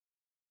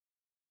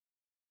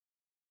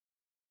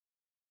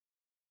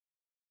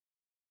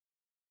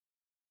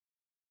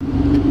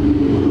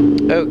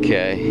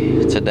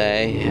Okay,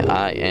 today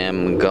I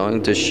am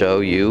going to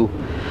show you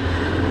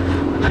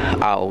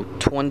our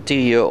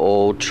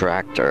 20-year-old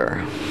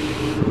tractor.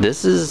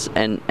 This is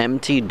an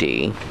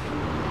MTD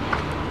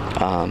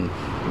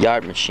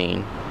yard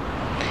machine,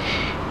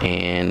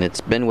 and it's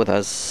been with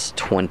us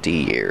 20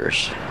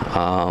 years.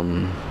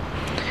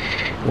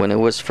 When it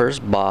was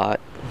first bought,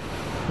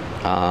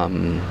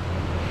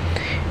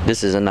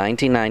 this is a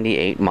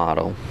 1998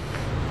 model,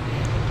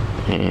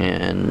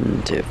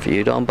 and if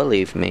you don't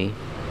believe me,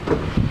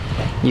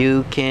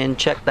 you can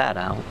check that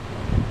out.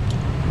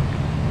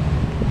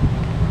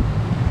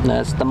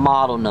 That's the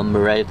model number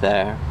right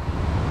there.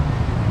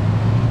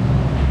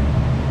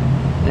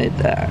 Right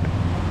there.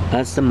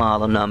 That's the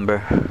model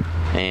number.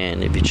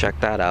 And if you check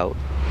that out,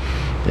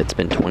 it's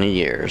been 20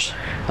 years.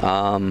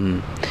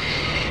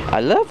 I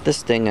left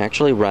this thing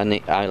actually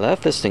running. I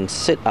left this thing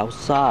sit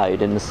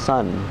outside in the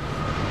sun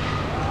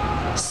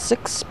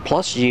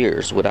 6+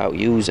 years without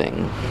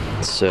using.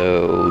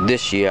 So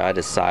this year I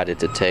decided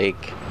to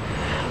take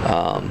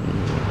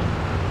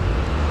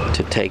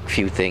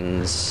few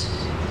things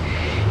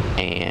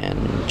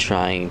and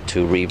trying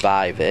to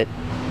revive it.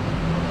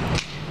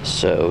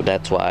 So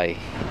that's why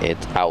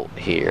it's out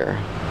here.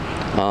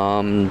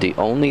 The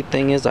only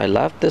thing is, I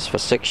left this for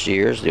 6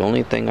 years. The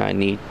only thing I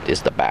need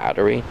is the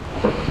battery.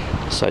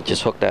 So I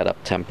just hooked that up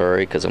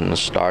temporary because I'm gonna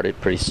start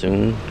it pretty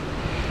soon.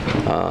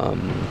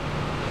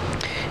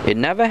 It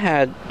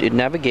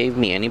never gave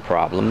me any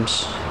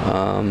problems.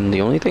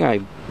 The only thing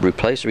I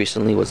replaced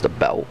recently was the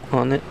belt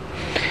on it,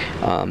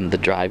 the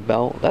drive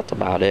belt. That's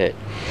about it.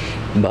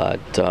 But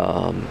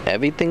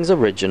everything's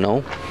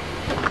original.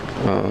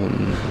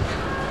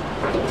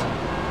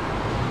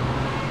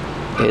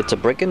 It's a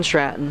brick and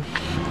Stratton,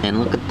 and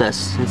look at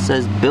this. It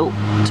says built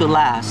to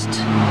last.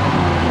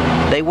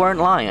 They weren't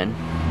lying.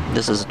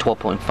 This is a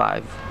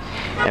 12.5.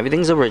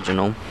 Everything's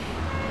original.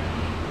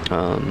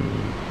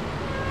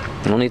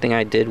 The only thing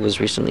I did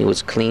recently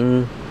was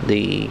clean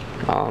the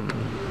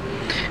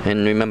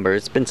and remember,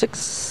 it's been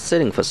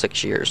sitting for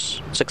 6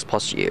 years,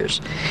 6+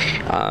 years.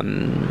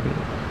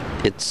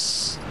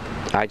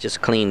 I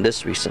just cleaned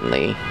this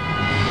recently,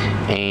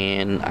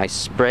 and I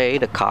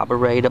sprayed a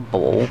carburetor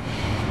bowl.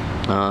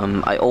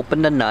 I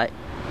opened the nut,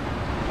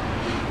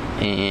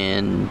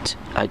 and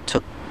I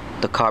took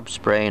the carb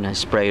spray and I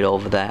sprayed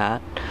over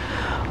that.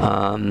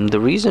 The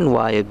reason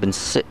why I've been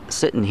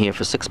sitting here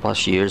for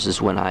 6+ years is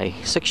when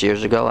 6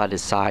 years ago I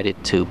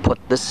decided to put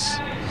this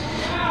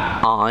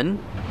on.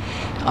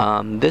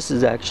 This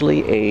is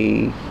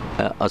actually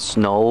a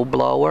snow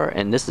blower,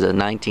 and this is a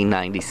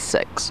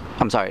 1996.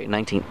 I'm sorry,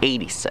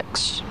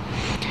 1986.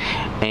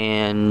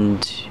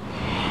 And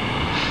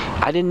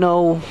I didn't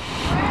know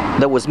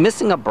that was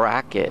missing a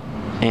bracket,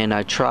 and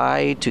I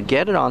tried to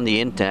get it on the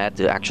internet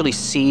to actually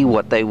see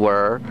what they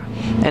were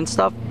and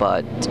stuff,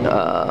 but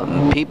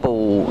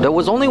there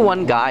was only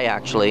one guy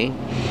actually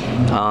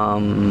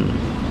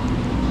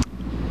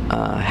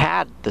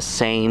had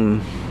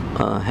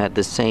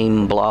the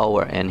same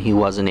blower, and he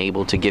wasn't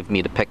able to give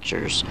me the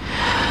pictures.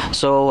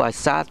 So I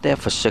sat there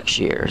for 6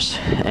 years,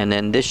 and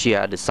then this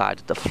year I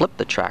decided to flip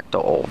the tractor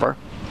over,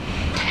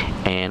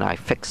 and I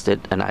fixed it,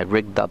 and I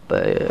rigged up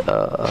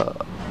a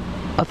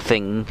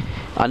thing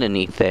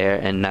underneath there,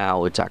 and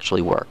now it's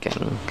actually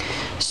working.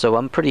 So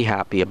I'm pretty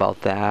happy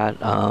about that.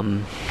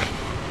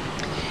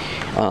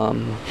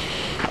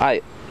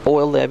 I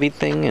oiled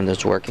everything, and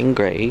it's working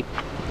great.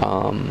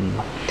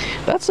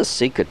 That's the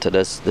secret to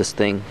this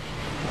thing.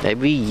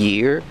 Every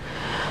year,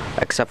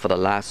 except for the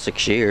last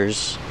 6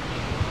 years,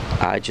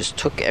 I just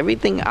took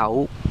everything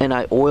out and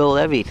I oiled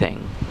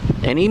everything.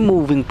 Any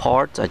moving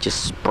parts, I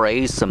just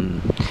spray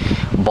some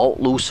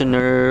bolt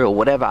loosener or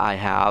whatever I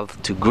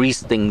have to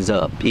grease things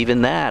up.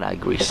 Even that, I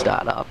greased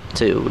that up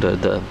too,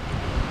 the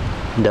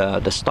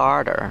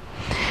starter,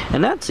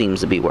 and that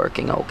seems to be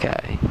working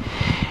okay.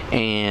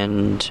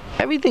 And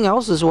everything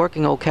else is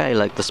working okay,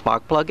 like the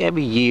spark plug.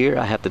 Every year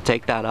I have to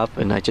take that up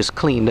and I just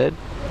cleaned it,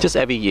 just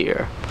every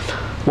year,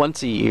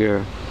 once a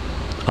year.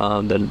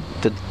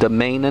 The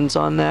maintenance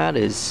on that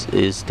is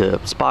the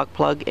spark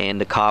plug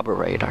and the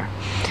carburetor,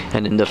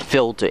 and then the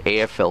filter,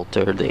 air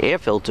filter. The air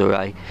filter,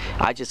 I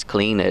just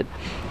clean it.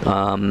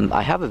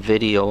 I have a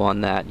video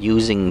on that,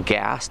 using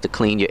gas to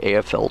clean your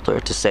air filter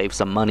to save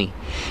some money.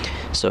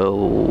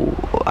 So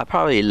I'll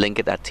probably link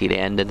it at the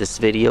end of this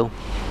video,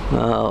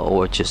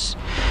 or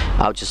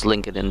I'll just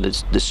link it in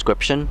the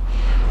description.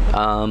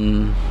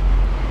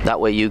 That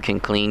way you can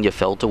clean your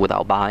filter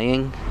without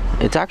buying.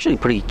 It's actually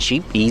pretty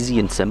cheap, easy,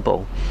 and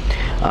simple.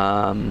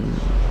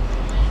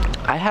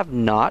 I have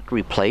not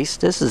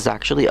replaced this. Is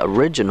actually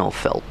original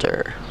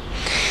filter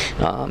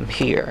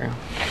here.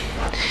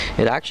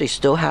 It actually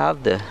still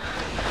have the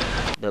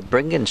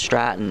Brick and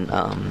Stratton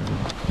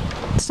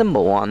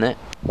symbol on it.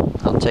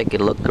 I'll take a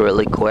look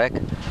really quick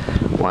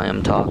while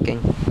I'm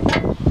talking.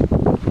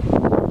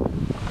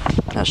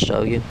 I'll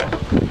show you.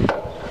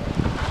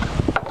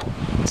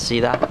 See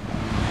that?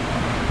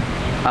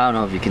 I don't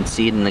know if you can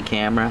see it in the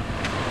camera.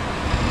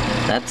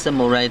 That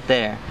symbol right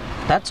there,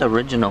 that's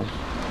original.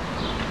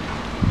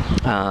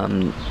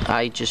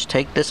 I just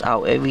take this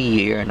out every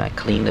year and I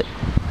clean it.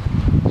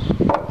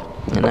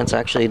 And that's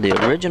actually the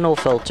original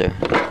filter,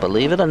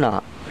 believe it or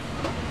not.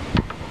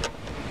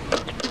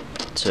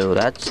 So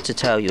that's to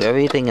tell you,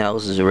 everything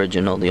else is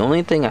original. The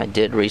only thing I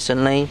did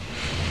recently,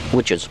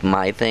 which is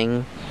my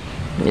thing,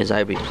 is I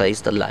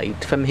replaced the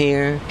light from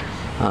here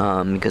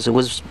because it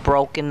was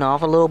broken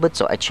off a little bit,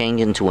 so I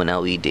changed into an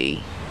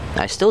LED.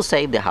 I still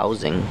saved the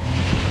housing,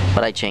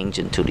 but I changed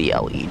into the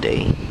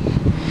LED.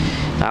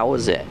 That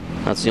was it.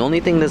 That's the only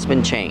thing that's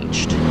been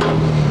changed.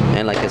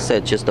 And like I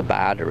said, just the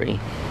battery.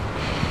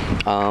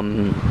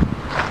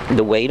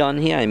 The weight on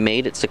here, I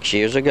made it 6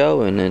 years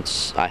ago, and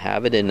I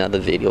have it in another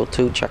video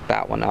too. Check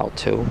that one out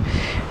too.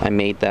 I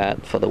made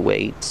that for the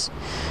weights.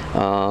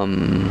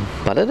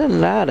 But other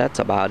than that, that's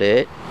about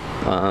it.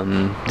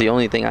 The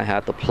only thing I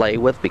had to play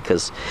with,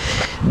 because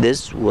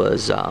this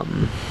was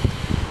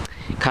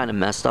kind of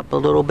messed up a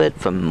little bit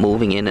from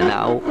moving in and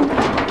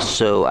out,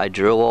 so I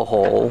drill a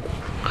hole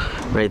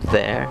right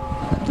there.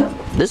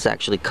 This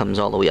actually comes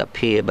all the way up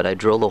here, but I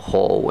drilled a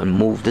hole and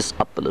moved this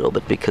up a little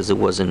bit because it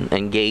wasn't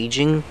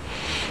engaging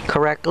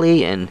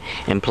correctly, and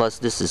plus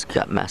this has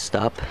got messed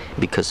up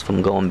because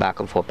from going back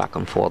and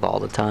forth all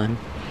the time.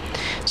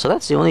 So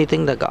that's the only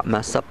thing that got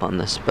messed up on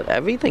this, but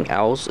everything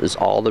else is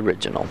all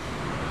original.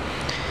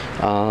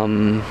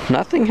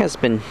 Nothing has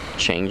been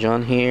changed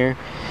on here.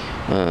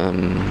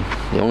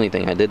 The only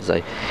thing I did is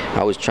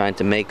I was trying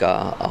to make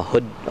a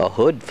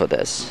hood for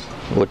this,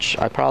 which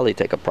I probably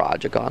take a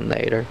project on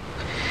later.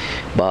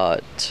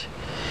 But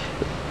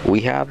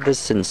we have this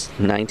since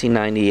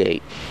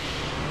 1998.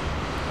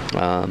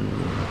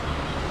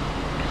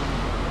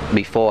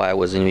 Before I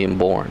wasn't even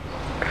born.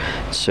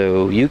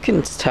 So you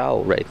can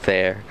tell right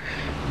there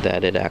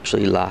that it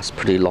actually lasts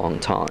pretty long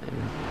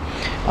time.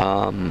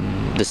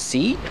 The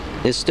seat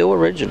is still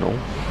original.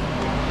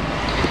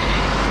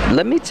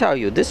 Let me tell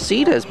you, this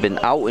seat has been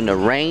out in the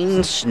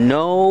rain,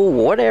 snow,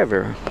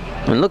 whatever,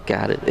 and look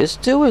at it, it's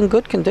still in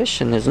good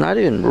condition. It's not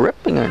even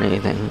ripping or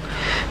anything.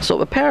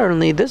 So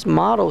apparently this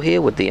model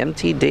here with the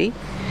MTD,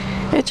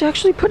 it's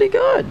actually pretty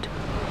good.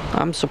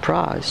 I'm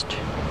surprised.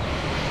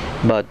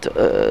 But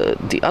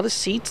the other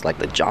seats, like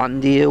the John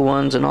Deere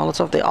ones and all that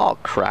stuff, they're all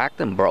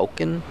cracked and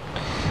broken,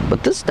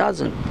 but this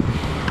doesn't.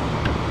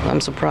 I'm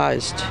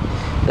surprised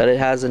that it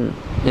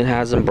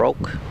hasn't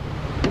broke.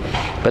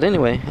 But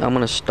anyway, I'm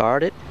gonna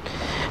start it.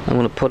 I'm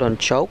gonna put on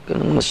choke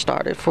and I'm gonna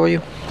start it for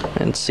you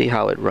and see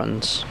how it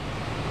runs.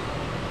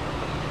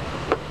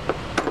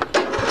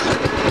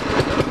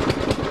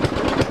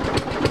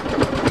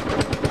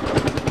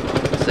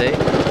 See?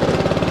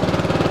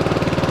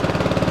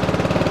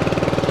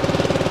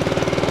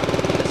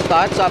 It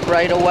starts up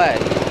right away.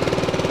 And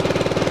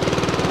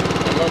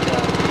look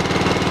at it.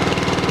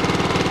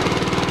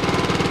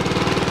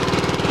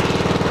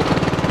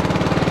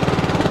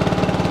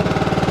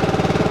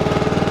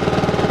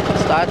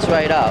 Starts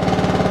right up,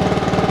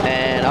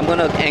 and I'm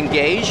gonna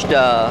engage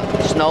the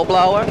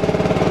snowblower.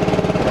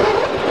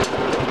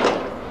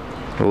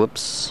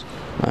 Whoops,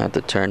 I have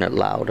to turn it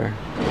louder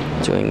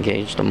to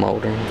engage the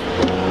motor,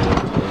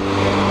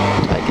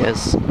 I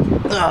guess.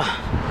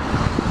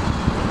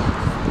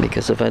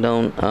 Because if I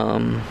don't,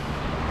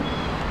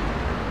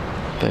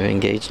 if I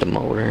engage the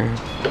motor,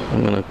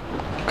 I'm gonna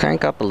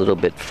crank up a little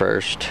bit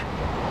first.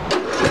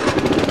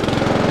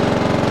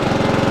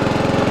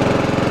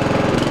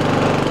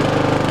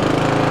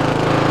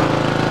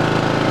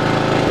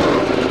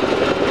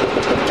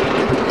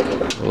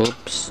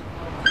 Oops,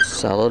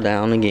 settle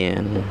down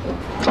again.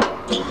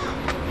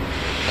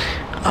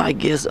 I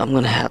guess I'm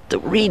gonna have to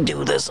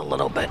redo this a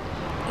little bit.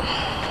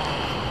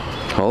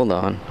 Hold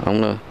on, I'm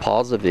gonna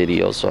pause the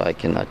video so I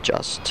can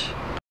adjust.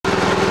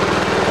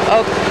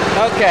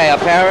 Okay,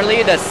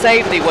 apparently the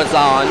safety was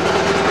on.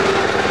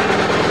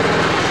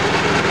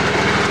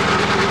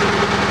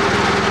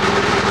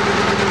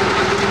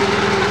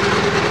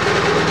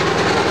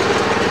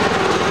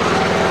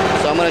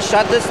 So I'm gonna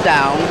shut this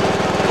down.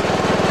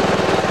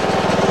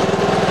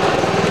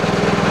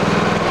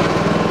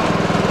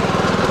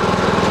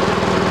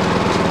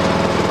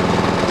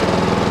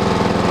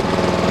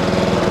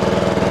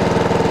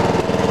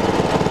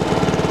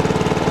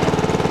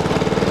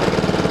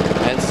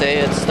 Say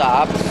it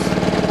stops.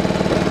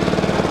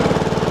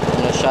 I'm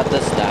gonna shut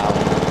this down.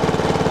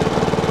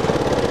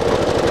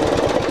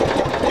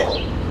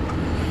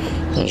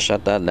 I'm gonna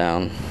shut that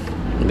down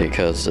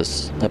because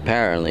this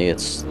apparently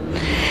it's.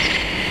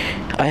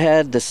 I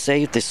had the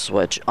safety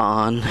switch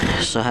on,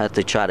 so I had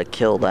to try to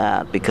kill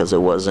that because I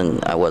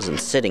wasn't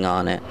sitting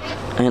on it,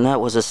 and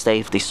that was a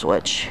safety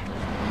switch,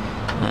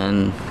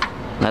 and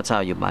that's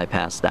how you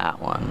bypass that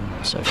one.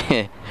 So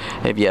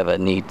if you ever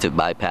need to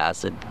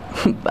bypass it,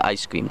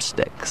 ice cream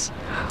sticks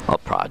or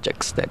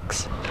project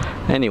sticks.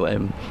 Anyway,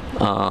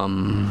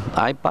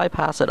 I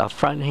bypass it up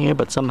front here,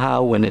 but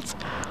somehow when it's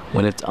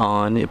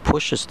on, it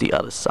pushes the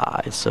other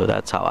side. So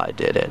that's how I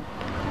did it.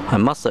 I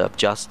must have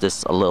adjusted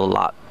this a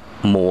lot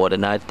more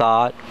than I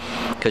thought,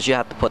 because you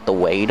have to put the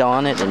weight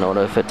on it in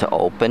order for it to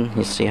open.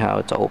 You see how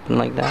it's open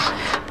like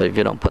that? But if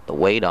you don't put the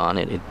weight on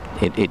it,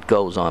 it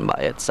goes on by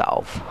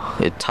itself.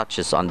 It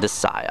touches on this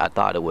side. I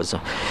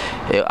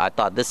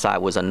thought this side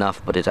was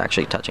enough, but it's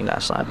actually touching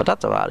that side. But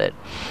that's about it.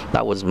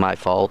 That was my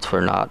fault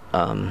for not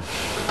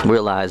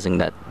realizing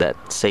that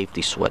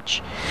safety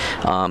switch.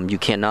 You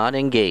cannot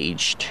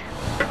engage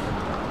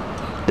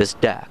this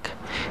deck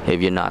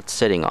if you're not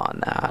sitting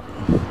on that,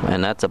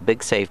 and that's a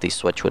big safety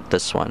switch with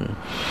this one.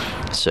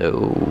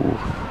 So,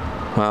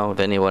 well, if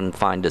anyone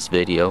find this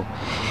video,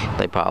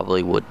 they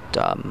probably would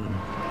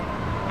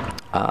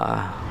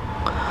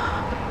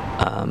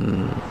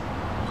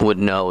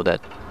know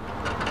that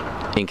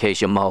in case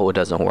your mower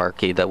doesn't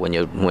work either, when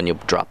you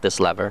drop this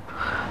lever,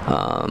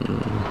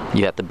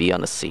 you have to be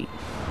on the seat.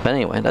 But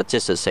anyway, that's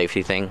just a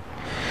safety thing.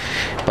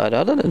 But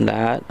other than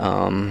that,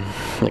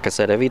 like I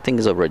said, everything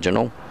is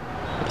original.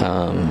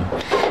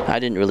 I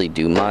didn't really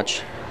do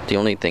much. The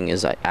only thing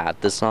is I add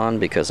this on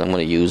because I'm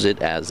going to use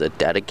it as a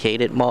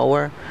dedicated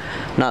mower.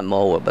 Not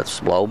mower, but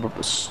snow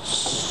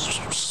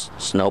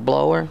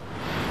blower.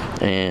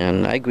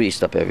 And I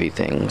greased up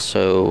everything.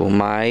 So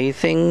my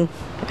thing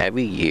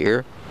every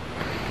year,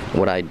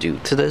 what I do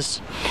to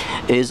this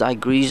is I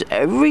grease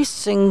every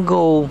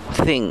single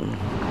thing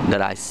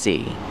that I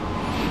see,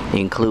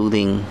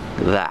 including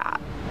that,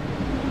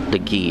 the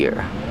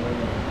gear,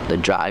 the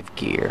drive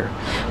gear.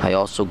 I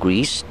also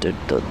greased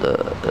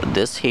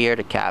this here,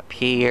 the cap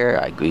here.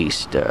 I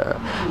greased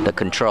the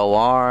control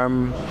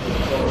arm.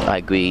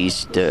 I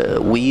greased the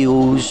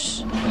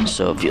wheels.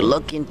 So if you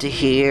look into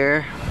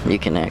here, you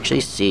can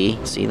actually see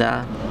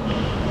that?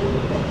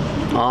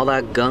 All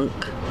that gunk,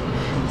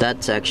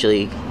 that's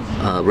actually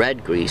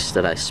red grease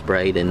that I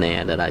sprayed in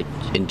there, that I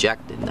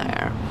injected in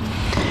there.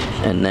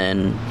 And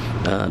then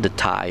the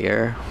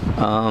tire.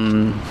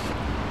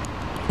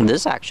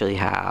 This actually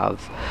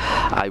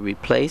I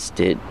replaced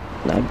it.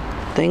 I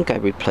think I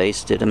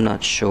replaced it. I'm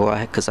not sure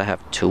because I have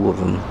two of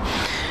them.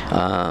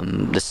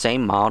 The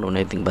same model and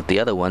everything, but the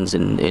other one's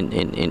in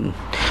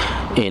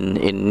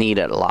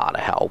needed a lot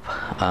of help.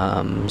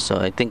 So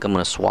I think I'm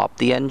gonna swap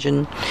the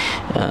engine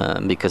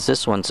because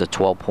this one's a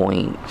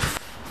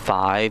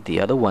 12.5. The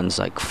other one's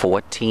like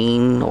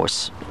 14 or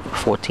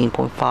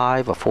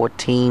 14.5 or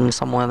 14,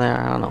 somewhere there.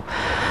 I don't know.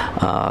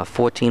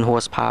 14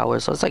 horsepower.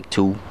 So it's like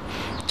two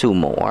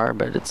more,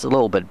 but it's a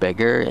little bit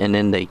bigger. And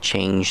then they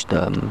changed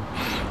the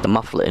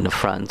muffler in the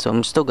front, so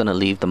I'm still gonna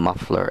leave the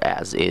muffler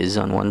as is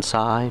on one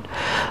side,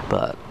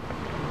 but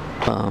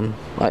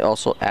I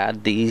also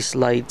add these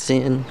lights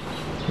in.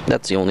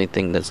 That's the only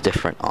thing that's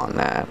different on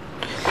that.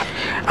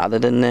 Other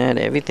than that,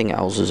 everything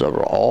else is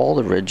all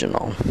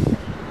original.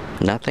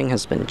 Nothing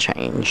has been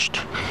changed.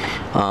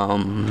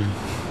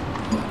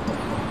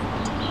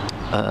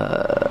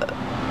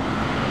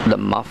 The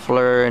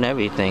muffler and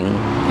everything,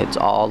 it's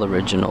all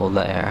original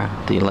there.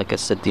 Like I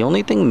said, the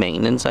only thing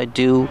maintenance I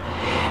do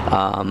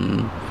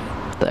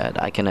that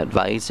I can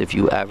advise, if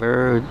you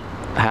ever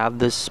have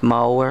this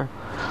mower,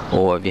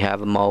 or if you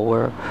have a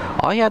mower,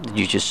 all you have to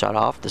do is just shut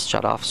off the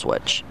shut-off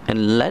switch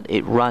and let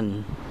it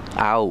run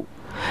out.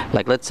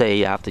 Like, let's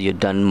say after you're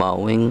done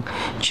mowing,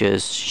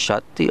 just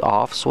shut the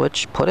off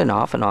switch, put an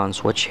off and on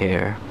switch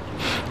here,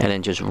 and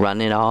then just run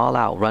it all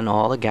out, run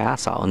all the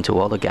gas out until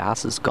all the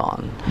gas is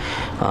gone.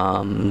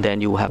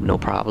 Then you will have no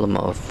problem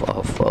of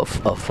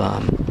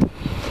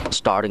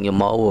starting your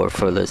mower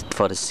for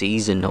the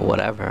season or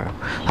whatever.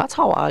 That's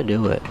how I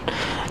do it.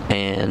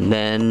 And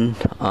then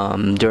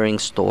during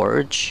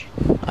storage,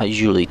 I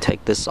usually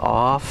take this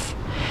off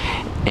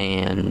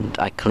and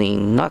I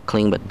not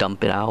clean, but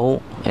dump it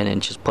out, and then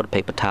just put a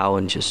paper towel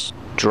and just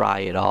dry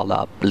it all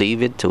up,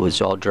 leave it till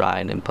it's all dry,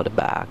 and then put it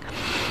back.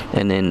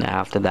 And then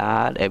after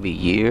that, every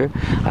year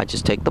I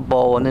just take the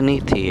bowl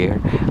underneath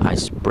here, I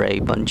spray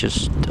a bunch of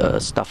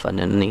stuff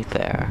underneath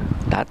there.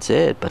 That's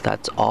it. But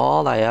that's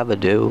all I ever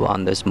do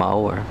on this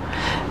mower,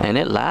 and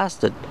it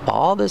lasted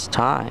all this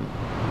time.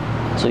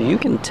 So you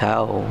can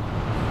tell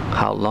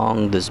how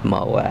long this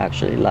mower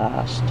actually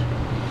lasts.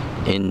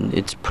 And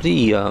it's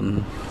pretty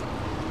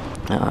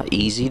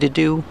easy to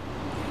do,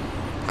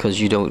 because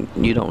you don't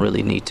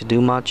really need to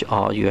do much.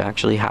 All you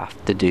actually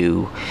have to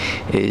do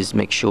is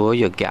make sure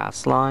your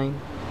gas line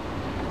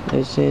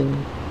is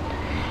in,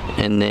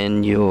 and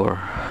then your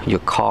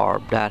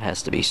carb, that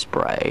has to be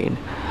sprayed,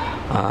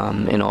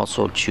 and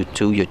also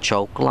to your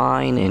choke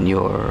line, and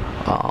your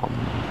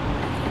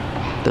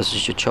this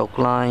is your choke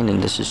line,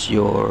 and this is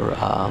your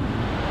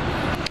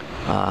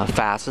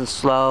fast and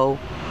slow,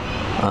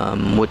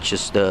 which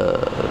is the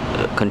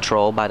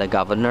control by the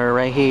governor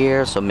right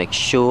here. So make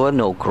sure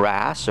no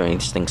grass or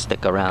anything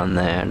stick around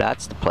there.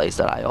 That's the place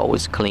that I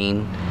always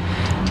clean.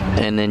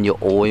 And then your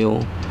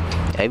oil,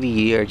 every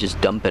year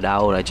just dump it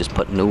out. I just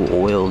put new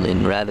oil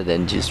in rather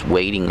than just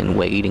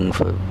waiting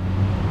for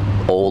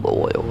old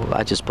oil.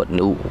 I just put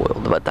new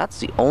oil. But that's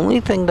the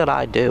only thing that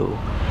I do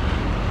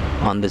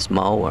on this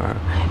mower,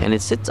 and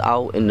it sits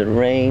out in the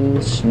rain,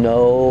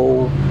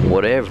 snow,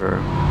 whatever.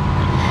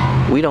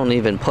 We don't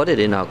even put it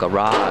in our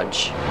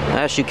garage.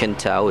 As you can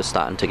tell, it's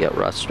starting to get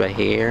rust right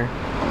here,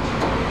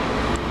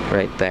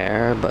 right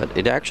there, but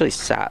it actually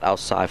sat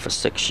outside for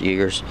 6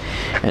 years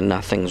and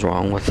nothing's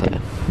wrong with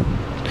it.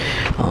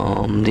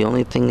 The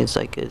only thing is,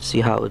 like,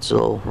 see how it's a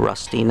little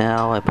rusty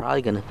now. I'm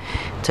probably gonna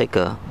take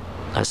a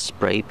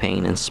spray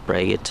paint and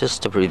spray it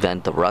just to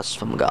prevent the rust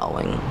from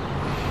going.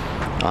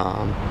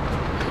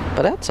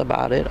 But that's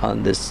about it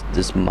on this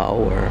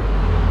mower.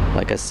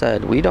 Like I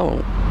said, we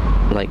don't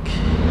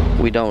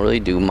really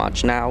do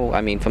much now.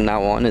 I mean, from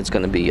now on, it's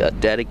gonna be a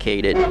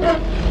dedicated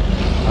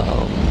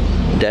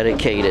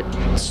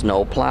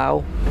snow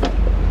plow.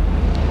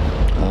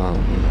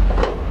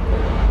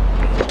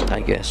 I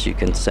guess you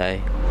can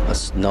say a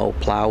snow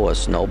plow or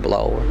snow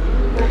blower.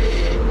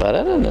 But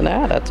other than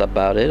that, that's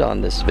about it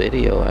on this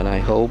video, and I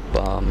hope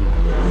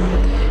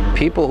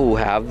people who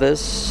have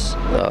this,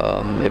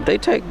 if they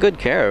take good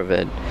care of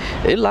it,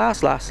 it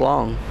lasts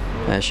long.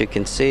 As you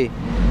can see,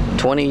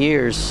 20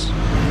 years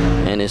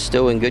and it's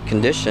still in good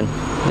condition.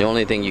 The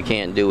only thing you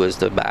can't do is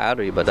the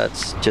battery, but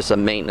that's just a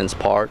maintenance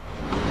part.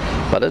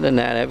 But other than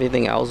that,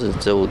 everything else is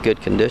still in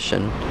good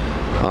condition.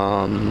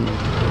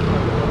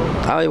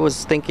 I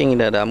was thinking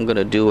that I'm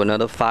gonna do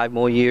another 5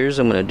 more years.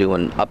 I'm gonna do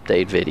an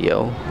update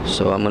video.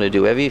 So I'm gonna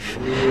do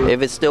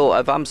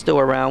if I'm still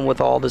around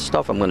with all this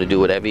stuff, I'm gonna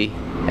do it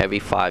every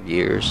 5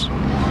 years.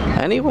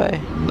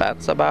 Anyway,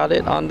 that's about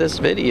it on this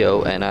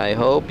video, and I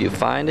hope you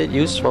find it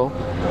useful.